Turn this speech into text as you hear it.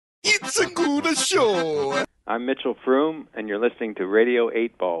It's a good show. I'm Mitchell Froome, and you're listening to Radio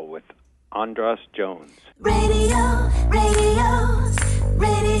 8 Ball with Andras Jones. Radio 8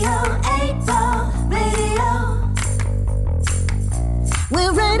 Ball, radio.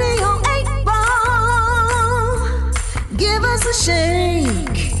 We're Radio 8 Ball. Give us a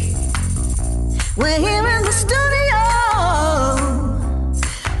shake. We're here in the studio.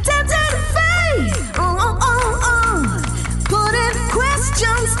 Tap to face. Putting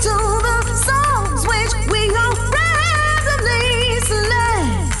questions to the songs which we don't randomly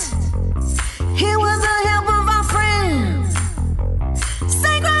select. Here with the help of our friends,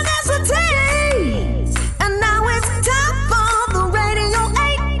 Synchronicity. And now it's time for the Radio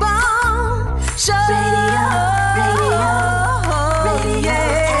 8 Ball Show. Radio 8 Ball.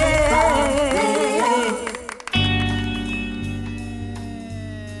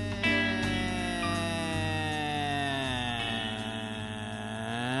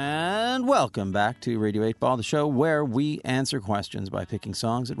 And welcome back to Radio 8 Ball, the show where we answer questions by picking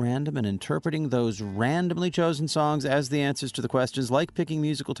songs at random and interpreting those randomly chosen songs as the answers to the questions, like picking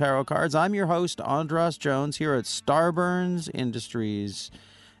musical tarot cards. I'm your host, Andras Jones, here at Starburns Industries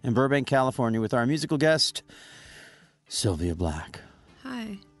in Burbank, California, with our musical guest, Sylvia Black.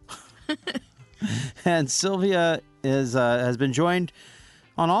 Hi. And Sylvia has been joined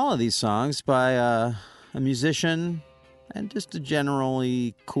on all of these songs by a musician and just a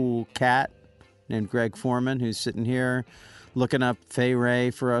generally cool cat named Greg Foreman, who's sitting here looking up Fay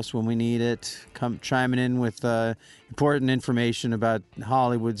Ray for us when we need it, chiming in with important information about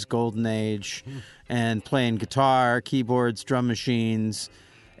Hollywood's golden age, and playing guitar, keyboards, drum machines,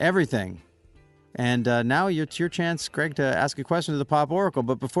 everything. And now it's your chance, Greg, to ask a question to the Pop Oracle.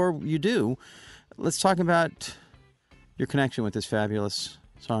 But before you do, let's talk about your connection with this fabulous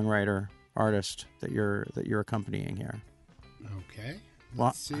songwriter, artist that you're accompanying here. Okay. Well,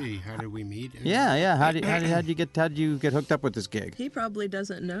 Let's see. How did we meet? Yeah. How did you get hooked up with this gig? He probably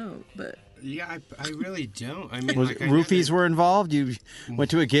doesn't know, but Yeah, I really don't. I mean, Roofies were involved? You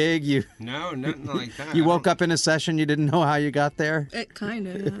went to a gig? No, nothing like that. You woke up in a session, you didn't know how you got there? it kind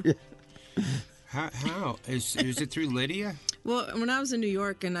of. Yeah. How? Is it through Lydia? Well, when I was in New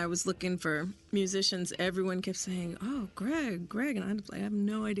York and I was looking for musicians, everyone kept saying, "Oh, Greg," and I was like, "I have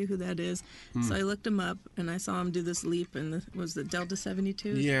no idea who that is." So I looked him up and I saw him do this leap, and was the Delta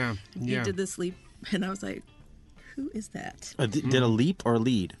 72? Yeah. He did this leap, and I was like, "Who is that?" Did a leap or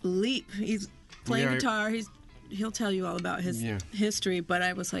lead? Leap. He's playing Yeah, guitar. He'll tell you all about his history, but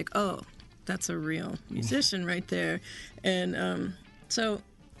I was like, "Oh, that's a real musician right there," and so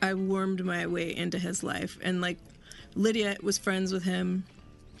I wormed my way into his life, and like Lydia was friends with him,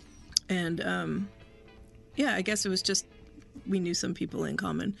 and I guess it was just we knew some people in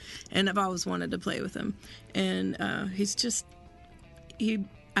common, and I've always wanted to play with him, and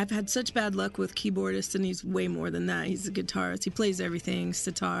I've had such bad luck with keyboardists, and he's way more than that. He's a guitarist. He plays everything,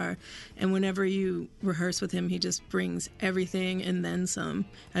 sitar, and whenever you rehearse with him, he just brings everything and then some.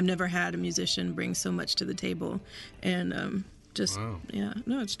 I've never had a musician bring so much to the table, and Wow.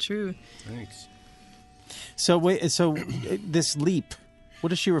 it's true. Thanks. So this leap,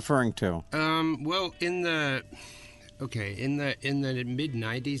 what is she referring to? Well, in the mid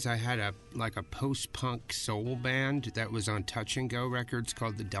 '90s, I had a post-punk soul band that was on Touch and Go Records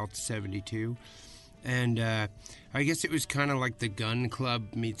called the Delta 72, and I guess it was kind of like the Gun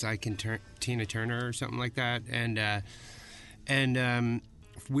Club meets Tina Turner or something like that, and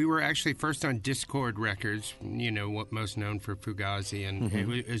we were actually first on Discord Records, what most known for Fugazi, and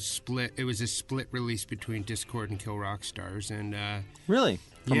it was split. It was a split release between Discord and Kill Rock Stars, and Really?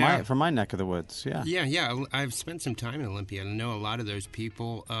 From my neck of the woods, yeah. Yeah. I've spent some time in Olympia. I know a lot of those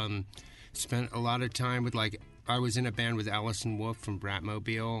people. Spent a lot of time with I was in a band with Allison Wolf from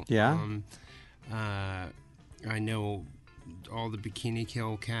Bratmobile. Yeah. I know all the Bikini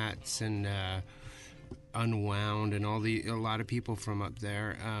Kill cats and Unwound and a lot of people from up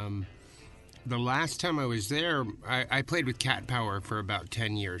there. The last time I was there, I played with Cat Power for about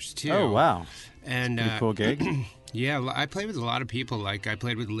 10 years too. Oh wow! And Pretty cool gig. Yeah, I played with a lot of people. Like I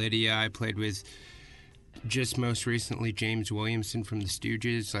played with Lydia. I played with just most recently James Williamson from the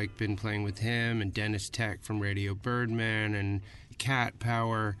Stooges. Been playing with him, and Dennis Tech from Radio Birdman and Cat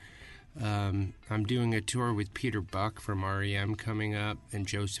Power. I'm doing a tour with Peter Buck from REM coming up, and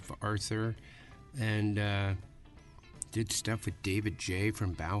Joseph Arthur. And did stuff with David J.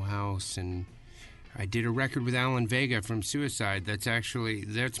 from Bauhaus, and I did a record with Alan Vega from Suicide.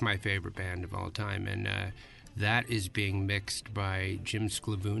 That's my favorite band of all time, and that is being mixed by Jim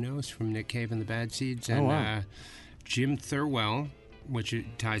Sclavunos from Nick Cave and the Bad Seeds, and Jim Thurwell, which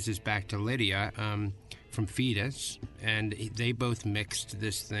ties us back to Lydia, from Fetus, and they both mixed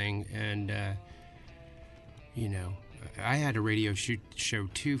this thing, and you know, I had a radio show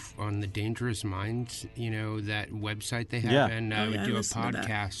too on the Dangerous Minds, you know, that website they have, and I would do a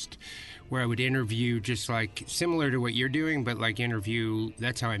podcast where I would interview, just like similar to what you're doing, but like interview.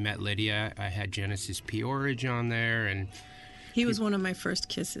 That's how I met Lydia. I had Genesis P-Orridge on there, and he was one of my first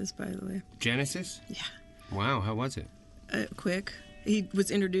kisses, by the way. Genesis? Yeah. Wow, how was it? Quick. He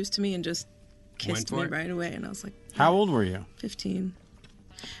was introduced to me and just kissed me right away, and I was like, How old were you? 15.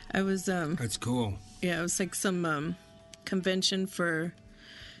 I was That's cool. Yeah, it was like some convention for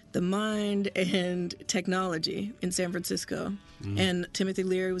the mind and technology in San Francisco. And Timothy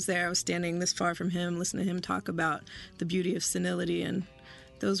Leary was there. I was standing this far from him, listening to him talk about the beauty of senility, and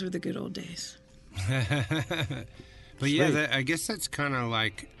those were the good old days. But yeah, I guess that's kind of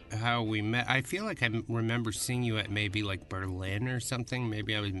like how we met. I feel like I remember seeing you at maybe like Berlin or something.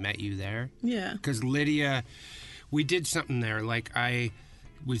 Maybe I met you there. Yeah. Because Lydia, we did something there. Like I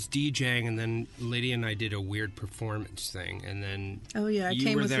was DJing, and then Lydia and I did a weird performance thing, and then Oh yeah, I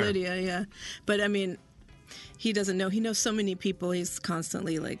came with there. Lydia. Yeah, but I mean, he doesn't know. He knows so many people. He's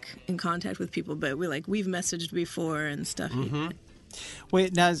constantly like in contact with people. But we've messaged before and stuff. Mm-hmm.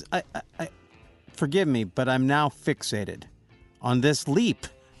 Wait, now, I forgive me, but I'm now fixated on this leap.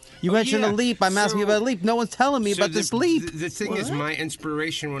 You mentioned a leap. I'm asking you about a leap. No one's telling me about this leap. The thing is, my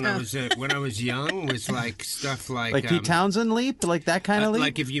inspiration when I was young was like stuff like Pete Townsend leap, like that kind of leap.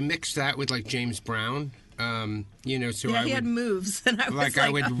 Like if you mix that with like James Brown, you know. So he had moves, and I was like I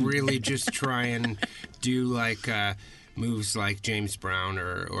would really just try and do like moves like James Brown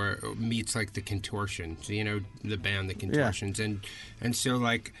or meets like the Contortions. You know, the band the Contortions, and so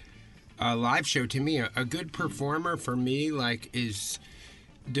like a live show to me, a good performer for me like is.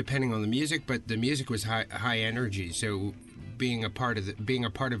 Depending on the music, but the music was high energy. So being a part of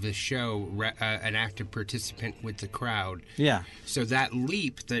the show, an active participant with the crowd. Yeah. So that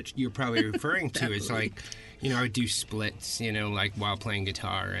leap that you're probably referring to is like, you know, I would do splits, you know, like while playing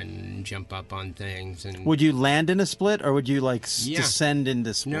guitar and jump up on things. And would you land in a split, or would you like descend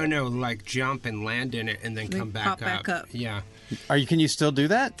into split? No, like jump and land in it and then come back pop back up. Yeah. Can you still do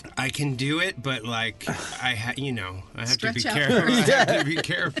that? I can do it, but like I have to be Stretch out careful. first. I have to be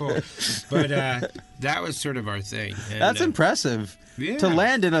careful. But that was sort of our thing. And, That's impressive. Yeah. To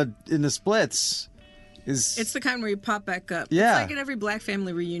land in the splits is. It's the kind where you pop back up. Yeah. It's like at every Black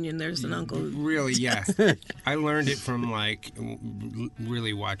family reunion, there's an uncle. Really, yeah. I learned it from like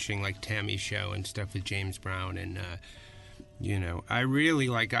really watching like Tammy's show and stuff with James Brown, and you know, I really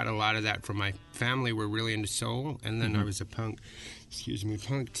like got a lot of that from my family. We're really into soul, and then I was a punk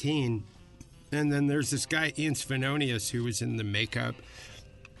teen, and then there's this guy Ian Svenonius who was in the Makeup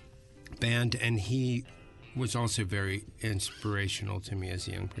band, and he was also very inspirational to me as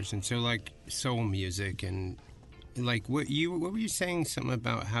a young person. So like soul music and like what were you saying something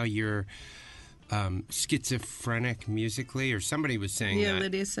about how you're schizophrenic musically, or somebody was saying that. Yeah,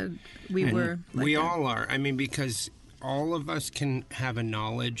 Lydia said we were. Like we that. all are. I mean, because all of us can have a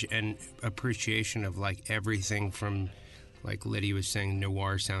knowledge and appreciation of like everything from, like Lydia was saying,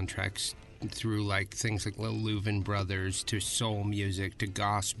 noir soundtracks through like things like Little Louvin Brothers to soul music to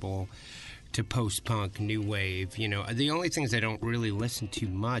gospel to post-punk, new wave. You know, the only things I don't really listen to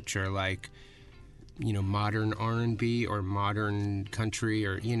much are like, you know, modern R&B or modern country,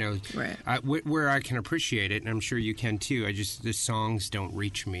 or, you know, right. Where I can appreciate it, and I'm sure you can too. The songs don't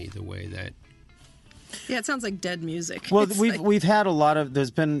reach me the way that. Yeah, it sounds like dead music. Well, we've had a lot of.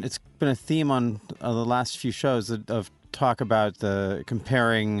 It's been a theme on the last few shows of talk about the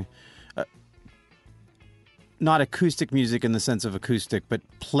comparing. Not acoustic music in the sense of acoustic, but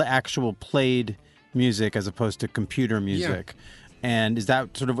actual played music as opposed to computer music. Yeah. And is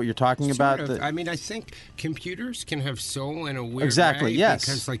that sort of what you're talking about? I mean, I think computers can have soul in a weird exactly, way. Yes.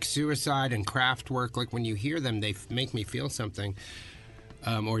 Because like Suicide and Kraftwerk, like when you hear them, they make me feel something.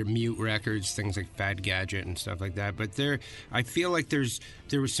 Or Mute Records, things like Bad Gadget and stuff like that. But I feel like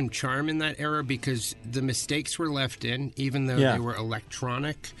there was some charm in that era because the mistakes were left in, even though they were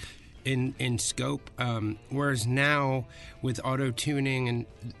electronic in scope. Whereas now with auto-tuning and,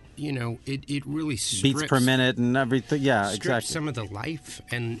 you know, it really strips, beats per minute and everything. Yeah, strips exactly. some of the life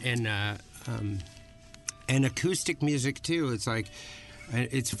and acoustic music too. It's like,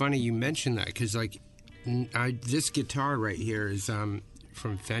 it's funny you mentioned that because like this guitar right here is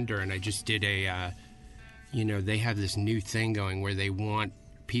from Fender, and I just did you know, they have this new thing going where they want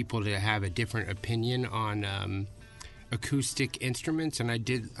people to have a different opinion on acoustic instruments, and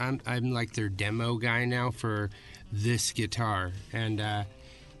I'm like their demo guy now for this guitar, and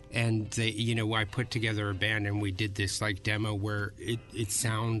And they, you know, I put together a band and we did this like demo where it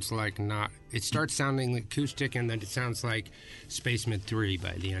sounds like it starts sounding acoustic and then it sounds like Spaceman 3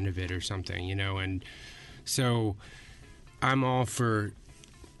 by the end of it or something, you know. And so I'm all for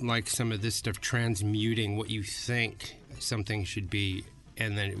like some of this stuff transmuting what you think something should be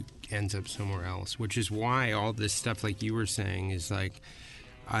and then it ends up somewhere else, which is why all this stuff like you were saying is like,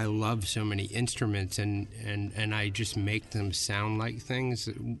 I love so many instruments and I just make them sound like things.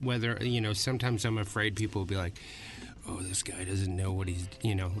 Whether, you know, sometimes I'm afraid people will be like, oh, this guy doesn't know what he's,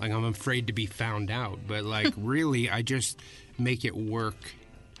 you know, like I'm afraid to be found out. But like really, I just make it work.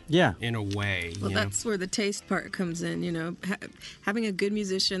 Yeah. In a way. Well, that's where the taste part comes in, you know. Having a good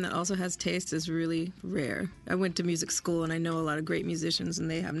musician that also has taste is really rare. I went to music school and I know a lot of great musicians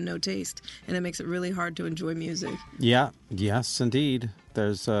and they have no taste. And it makes it really hard to enjoy music. Yeah. Yes, indeed.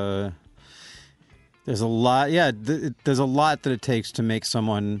 There's a lot. Yeah, there's a lot that it takes to make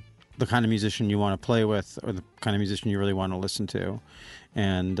someone the kind of musician you want to play with or the kind of musician you really want to listen to.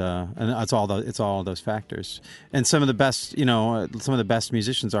 And it's all those factors. And some of the best, you know, some of the best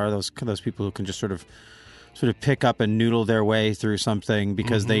musicians are those people who can just sort of pick up and noodle their way through something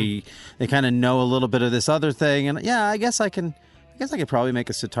because they kind of know a little bit of this other thing. And yeah, I guess I could probably make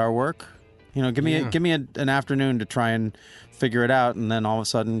a sitar work. You know, give me an afternoon to try and figure it out, and then all of a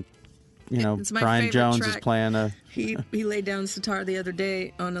sudden, you know, Brian Jones track. Is playing a. He laid down sitar the other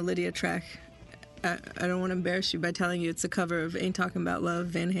day on a Lydia track. I don't want to embarrass you by telling you it's a cover of "Ain't Talking About Love"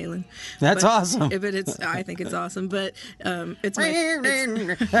 Van Halen. That's awesome. I think it's awesome, but it's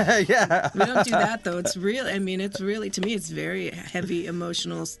yeah. We don't do that though. It's real. I mean, it's really, to me, it's very heavy,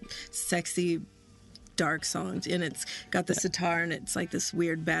 emotional, sexy, dark songs, and it's got the sitar, and it's like this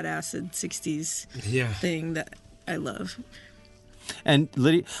weird bad acid '60s thing that I love. And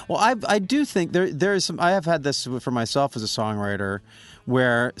Lydia, well, I do think there is some. I have had this for myself as a songwriter,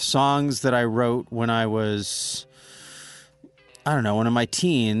 where songs that I wrote when I was, I don't know, one of my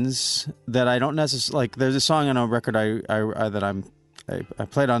teens that I don't necessarily like. There's a song on a record I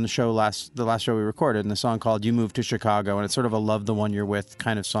played on the last show we recorded, and the song called "You Moved to Chicago," and it's sort of a "Love the One You're With"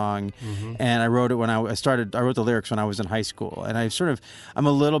 kind of song. And I wrote it when I wrote the lyrics when I was in high school, and I'm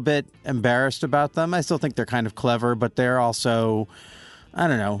a little bit embarrassed about them. I still think they're kind of clever, but they're also, I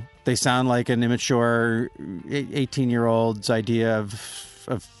don't know, they sound like an immature 18-year-old's idea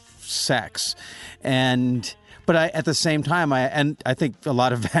of sex, But at the same time, I think a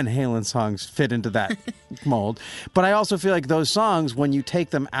lot of Van Halen songs fit into that mold. But I also feel like those songs, when you take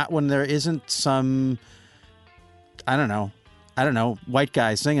them out, when there isn't some, I don't know, white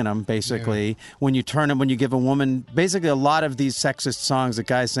guy singing them, basically, when you give a woman, basically a lot of these sexist songs that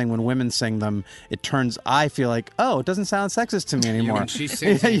guys sing, when women sing them, I feel like, oh, it doesn't sound sexist to me anymore. When she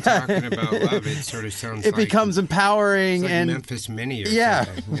sings talking about love, it sort of sounds it becomes empowering. It's like and Memphis Minnie or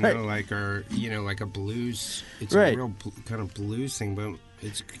something, like a blues, it's a real kind of blues thing, but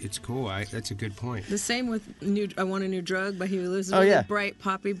it's cool. That's a good point. The same with I Want a New Drug by Huey Lewis. It's really bright,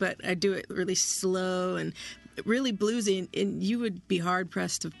 poppy, but I do it really slow and really bluesy, and you would be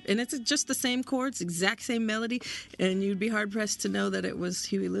hard-pressed to, and it's just the same chords, exact same melody, and you'd be hard-pressed to know that it was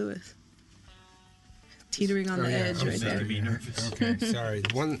Huey Lewis. Teetering on the edge right there. Okay, sorry.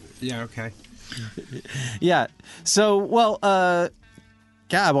 Okay. Yeah. So, well, I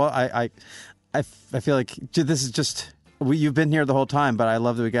feel like this is just... You've been here the whole time, but I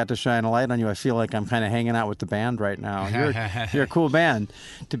love that we got to shine a light on you. I feel like I'm kind of hanging out with the band right now. You're a cool band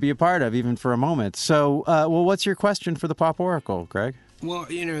to be a part of, even for a moment. So, what's your question for the Pop Oracle, Greg? Well,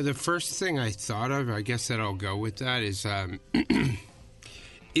 the first thing I thought of, I guess that I'll go with that, is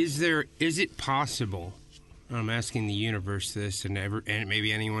is it possible, I'm asking the universe this, and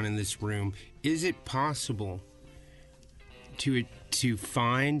maybe anyone in this room, is it possible to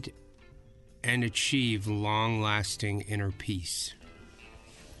find and achieve long-lasting inner peace?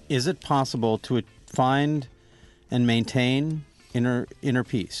 Is it possible to find and maintain inner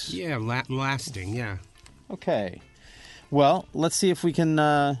peace? Yeah, lasting, yeah. Okay. Well, let's see if we can...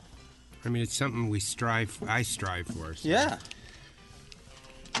 I mean, it's something I strive for. So. Yeah.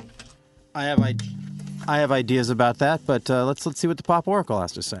 I have ideas about that, but let's see what the Pop Oracle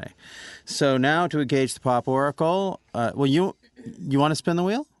has to say. So now to engage the Pop Oracle, you want to spin the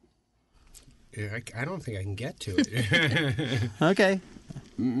wheel? I don't think I can get to it. Okay.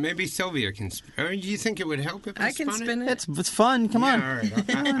 Maybe Sylvia can. Do you think it would help if I spin it? It's fun. Come on. All right.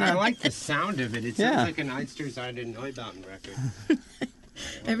 I like the sound of it. It sounds like an Einstürzende Neubauten record.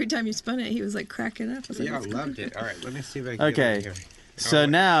 Every time you spun it, he was like cracking up. I loved it. All right, let me see if I can get it here. So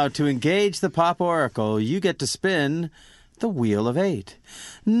now, to engage the Pop Oracle, you get to spin the Wheel of 8.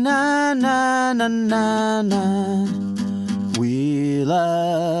 Na, na, na, na, na. Wheel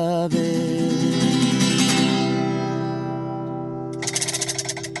beloved.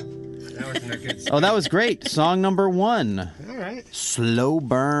 That wasn't a good Oh, that was great. Song number 1. All right. Slow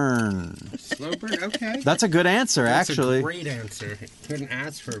Burn. Slow burn. Okay. That's a good answer, That's actually. a great answer. Couldn't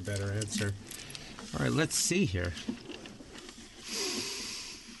ask for a better answer. All right, let's see here.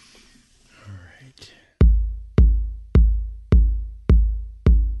 All right.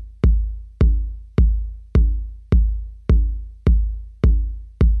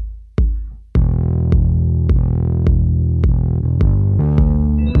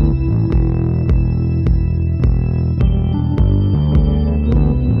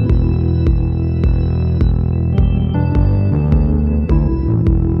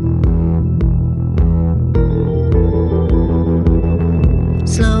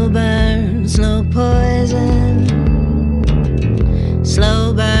 Slow burn, slow poison.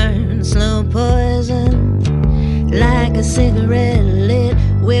 Slow burn, slow poison. Like a cigarette lit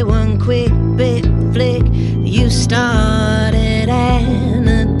with one quick bit flick. You started an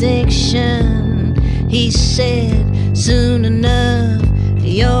addiction. He said, soon enough,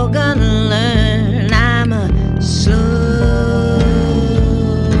 you're gonna learn. I'm a slow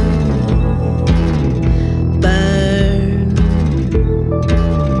burn.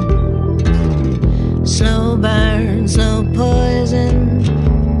 Slow burn, slow poison.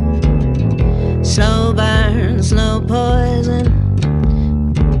 Slow burn, slow poison.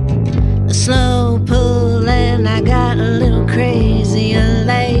 A slow pull and I got a little crazy. A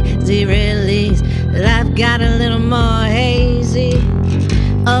lazy release, life got a little more hazy.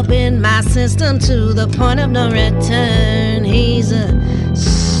 Up in my system to the point of no return. He's a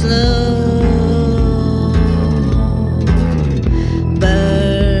slow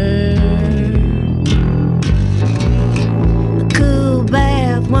burn. A cool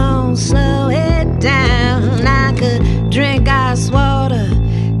bath won't slow it down. I could drink ice water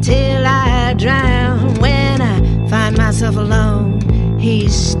till I drown. When I find myself alone,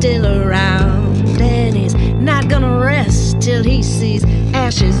 he's still around. And he's not gonna rest till he sees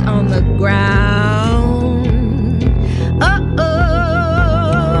ashes on the ground. Uh-oh.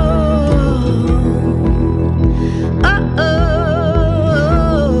 Uh-oh.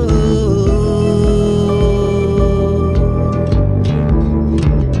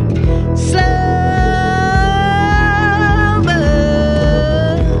 Slow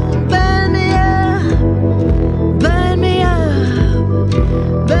burn, burn me up, burn me up,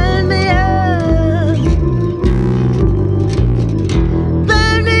 burn me up.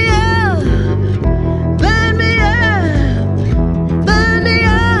 Burn me up, burn me up, burn me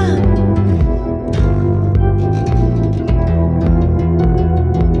up.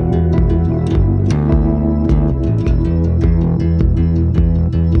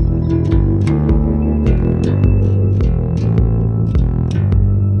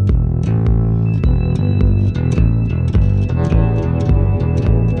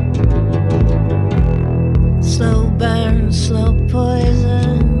 Slow burn, slow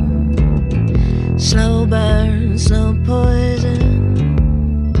poison. Slow burn, slow poison.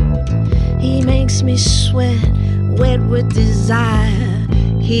 He makes me sweat, wet with desire.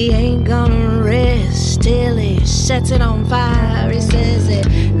 He ain't gonna rest till he sets it on fire. He says he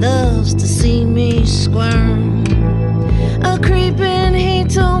loves to see me squirm. A creeping heat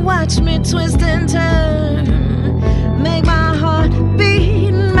to watch me twist and turn. Make my heart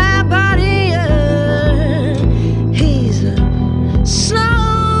beat, my body yearn. He's a slow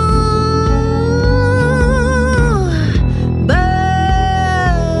burn.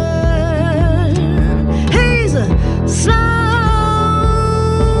 He's a slow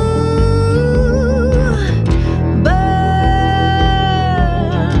burn.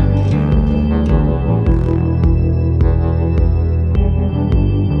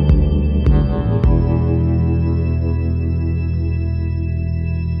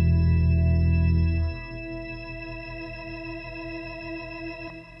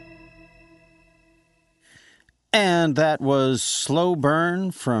 And that was Slow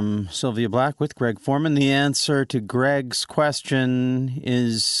Burn from Sylvia Black with Greg Foreman. The answer to Greg's question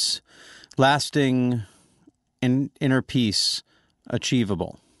is lasting inner peace,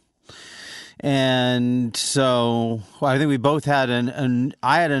 achievable. And so I think we both had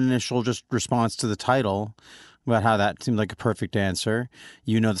I had an initial just response to the title about how that seemed like a perfect answer.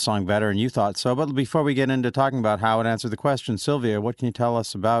 You know the song better and you thought so. But before we get into talking about how it answered the question, Sylvia, what can you tell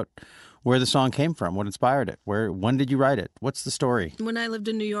us about where the song came from, what inspired it, when did you write it, what's the story? When I lived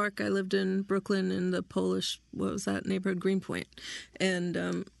in New York, I lived in Brooklyn in the Polish, what was that neighborhood, Greenpoint, and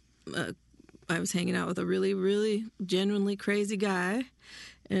I was hanging out with a really, really genuinely crazy guy,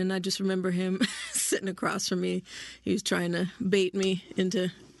 And I just remember him sitting across from me. He was trying to bait me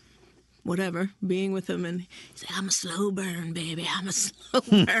into whatever, being with him. And he said, I'm a slow burn, baby. I'm a slow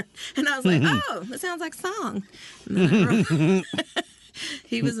burn. And I was like, oh, that sounds like a song. And then I wrote,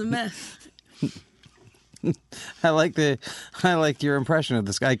 he was a mess. I like your impression of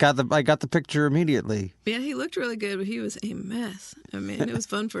this guy. I got the picture immediately. Yeah, he looked really good, but he was a mess. I mean, it was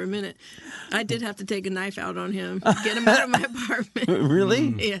fun for a minute. I did have to take a knife out on him, get him out of my apartment. Really?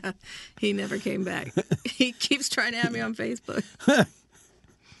 Yeah, he never came back. He keeps trying to add me on Facebook.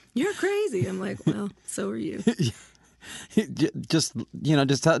 You're crazy. I'm like, well, so are you. Just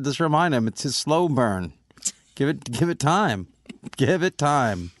remind him it's his slow burn. Give it time. Give it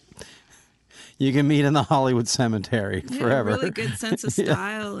time. You can meet in the Hollywood Cemetery forever. Really good sense of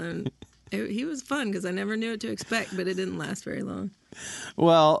style, and he was fun because I never knew what to expect, but it didn't last very long.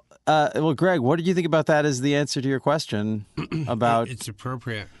 Well, Greg, what did you think about that as the answer to your question about? It's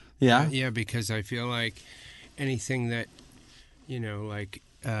appropriate. Yeah, yeah, because I feel like anything that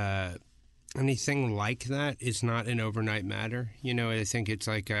anything like that is not an overnight matter. I think it's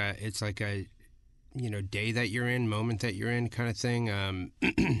like a day that you're in, moment that you're in, kind of thing.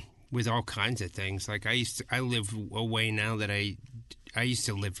 With all kinds of things. Like I live a way now that I used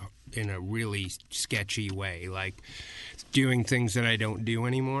to live in a really sketchy way, like doing things that I don't do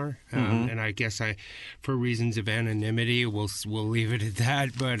anymore. And I guess for reasons of anonymity, we'll leave it at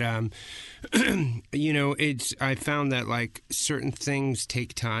that. But I found that like certain things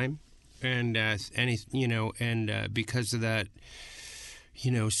take time, and because of that,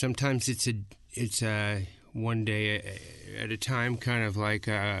 sometimes it's a one day at a time kind of like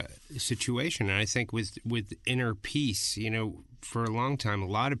a situation. And I think with inner peace, for a long time, a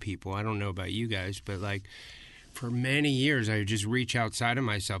lot of people, I don't know about you guys, but like for many years, I would just reach outside of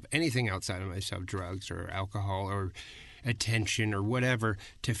myself, anything outside of myself, drugs or alcohol or attention or whatever,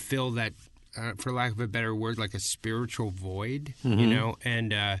 to fill that, for lack of a better word, like a spiritual void,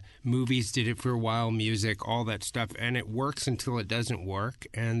 and movies did it for a while, music, all that stuff, and it works until it doesn't work,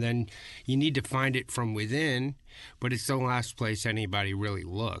 and then you need to find it from within, but it's the last place anybody really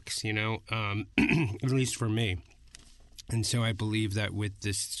looks, at least for me. And so I believe that with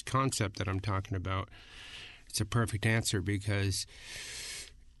this concept that I'm talking about, it's a perfect answer because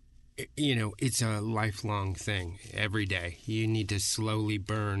it's a lifelong thing. Every day you need to slowly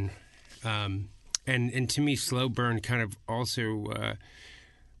burn. And to me, slow burn kind of also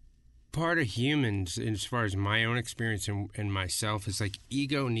part of humans, as far as my own experience and myself, is like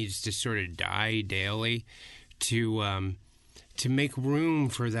ego needs to sort of die daily to make room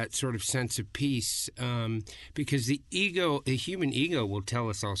for that sort of sense of peace, because the human ego will tell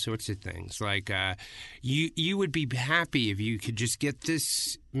us all sorts of things. Like you would be happy if you could just get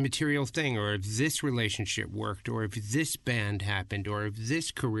this material thing, or if this relationship worked, or if this band happened, or if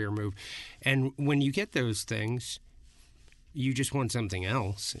this career moved. And when you get those things, you just want something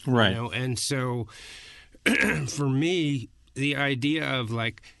else, right? And so for me, the idea of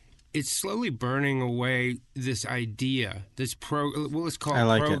like, it's slowly burning away this idea, let's call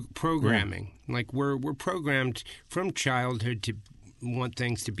it programming. Yeah. Like we're programmed from childhood to want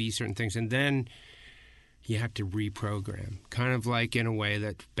things to be certain things, and then you have to reprogram, kind of like in a way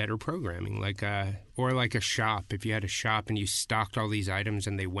that's better programming, or like a shop. If you had a shop and you stocked all these items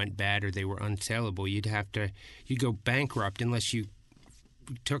and they went bad or they were unsaleable, you'd go bankrupt unless you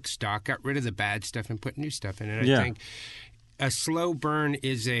took stock, got rid of the bad stuff, and put new stuff in it. I think a slow burn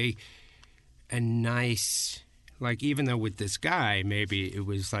is a nice, like, even though with this guy maybe it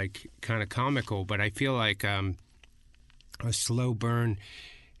was like kind of comical, but I feel like a slow burn,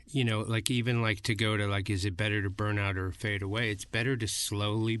 like even like to go to like, is it better to burn out or fade away? It's better to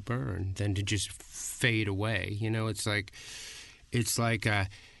slowly burn than to just fade away. It's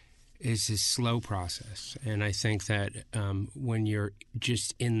a slow process. And I think that when you're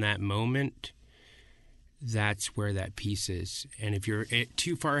just in that moment, that's where that peace is. And if you're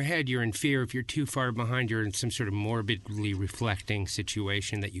too far ahead, you're in fear. If you're too far behind, you're in some sort of morbidly reflecting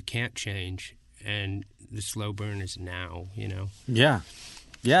situation that you can't change. And the slow burn is now, Yeah.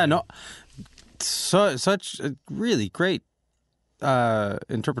 Yeah, no. So such a really great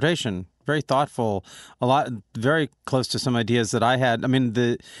interpretation. Very thoughtful. A lot, very close to some ideas that I had. I mean,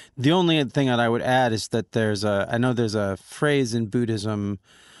 the only thing that I would add is that I know there's a phrase in Buddhism,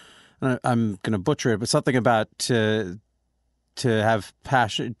 I'm going to butcher it, but something about to have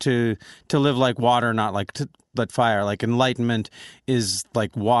passion, to live like water, not like fire. Like enlightenment is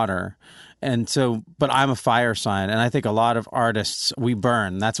like water. And so, but I'm a fire sign, and I think a lot of artists, we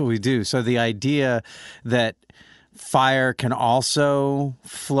burn. That's what we do. So the idea that fire can also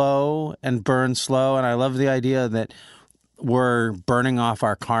flow and burn slow, and I love the idea that we're burning off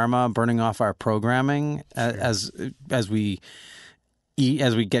our karma, burning off our programming as we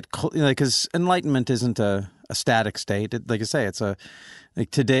get because enlightenment isn't a static state. Like I say, it's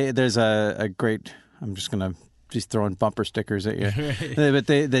today. There's a great. I'm just gonna throwing bumper stickers at you, but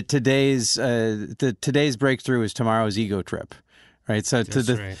today's breakthrough is tomorrow's ego trip, right? So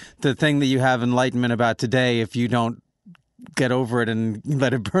the thing that you have enlightenment about today, if you don't get over it and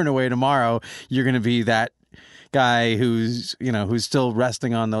let it burn away tomorrow, you're going to be that guy who's still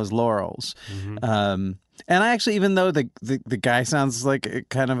resting on those laurels. And I actually, even though the guy sounds like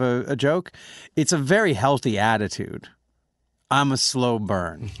kind of a joke, it's a very healthy attitude. I'm a slow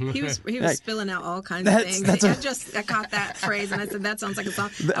burn. He was spilling out all kinds of things. I caught that phrase and I said, that sounds like a song.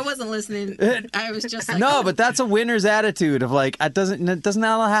 I wasn't listening. I was just like, no, but that's a winner's attitude of like, it doesn't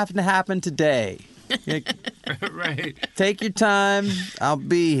all have to happen today. Right. Take your time. I'll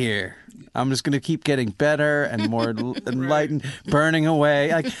be here. I'm just going to keep getting better and more enlightened, burning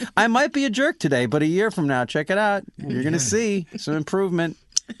away. Like, I might be a jerk today, but a year from now, check it out. You're going to see some improvement.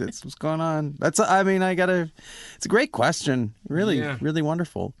 That's what's going on. It's a great question. Really, really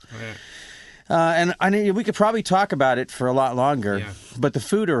wonderful. And I mean, we could probably talk about it for a lot longer, but the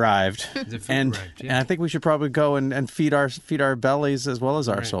food arrived. And I think we should probably go and feed our bellies as well as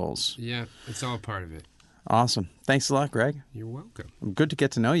our souls. Yeah, it's all part of it. Awesome. Thanks a lot, Greg. You're welcome. Good to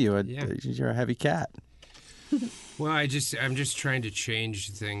get to know you. You're a heavy cat. Well, I'm just trying to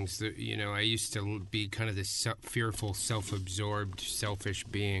change things. That I used to be kind of this fearful, self-absorbed, selfish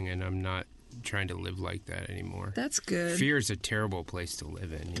being, and I'm not trying to live like that anymore. That's good. Fear is a terrible place to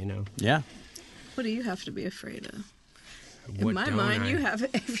live in. Yeah. What do you have to be afraid of? In my mind, you have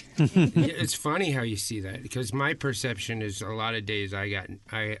everything. It's funny how you see that, because my perception is a lot of days I got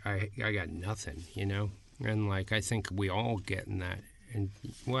nothing, and like I think we all get in that. And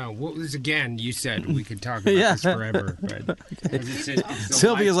well, what was again? You said we could talk about this forever, but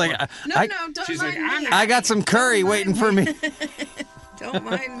Sylvia's like, don't mind me. I got some curry waiting for me. Don't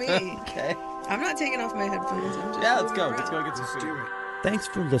mind me. Okay. I'm not taking off my headphones. Let's go. Let's go get some food. Thanks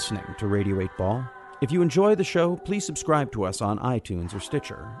for listening to Radio 8 Ball. If you enjoy the show, please subscribe to us on iTunes or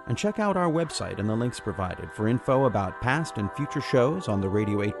Stitcher, and check out our website and the links provided for info about past and future shows on the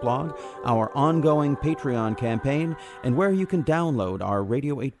Radio 8 blog, our ongoing Patreon campaign, and where you can download our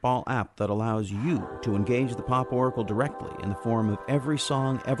Radio 8 Ball app that allows you to engage the Pop Oracle directly in the form of every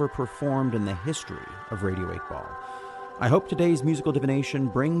song ever performed in the history of Radio 8 Ball. I hope today's musical divination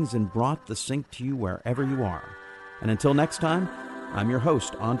brings and brought the sync to you wherever you are. And until next time, I'm your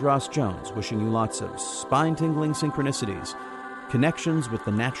host, Andras Jones, wishing you lots of spine-tingling synchronicities, connections with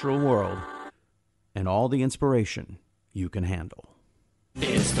the natural world, and all the inspiration you can handle.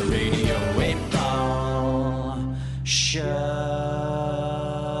 It's the Radio 8 Ball Show.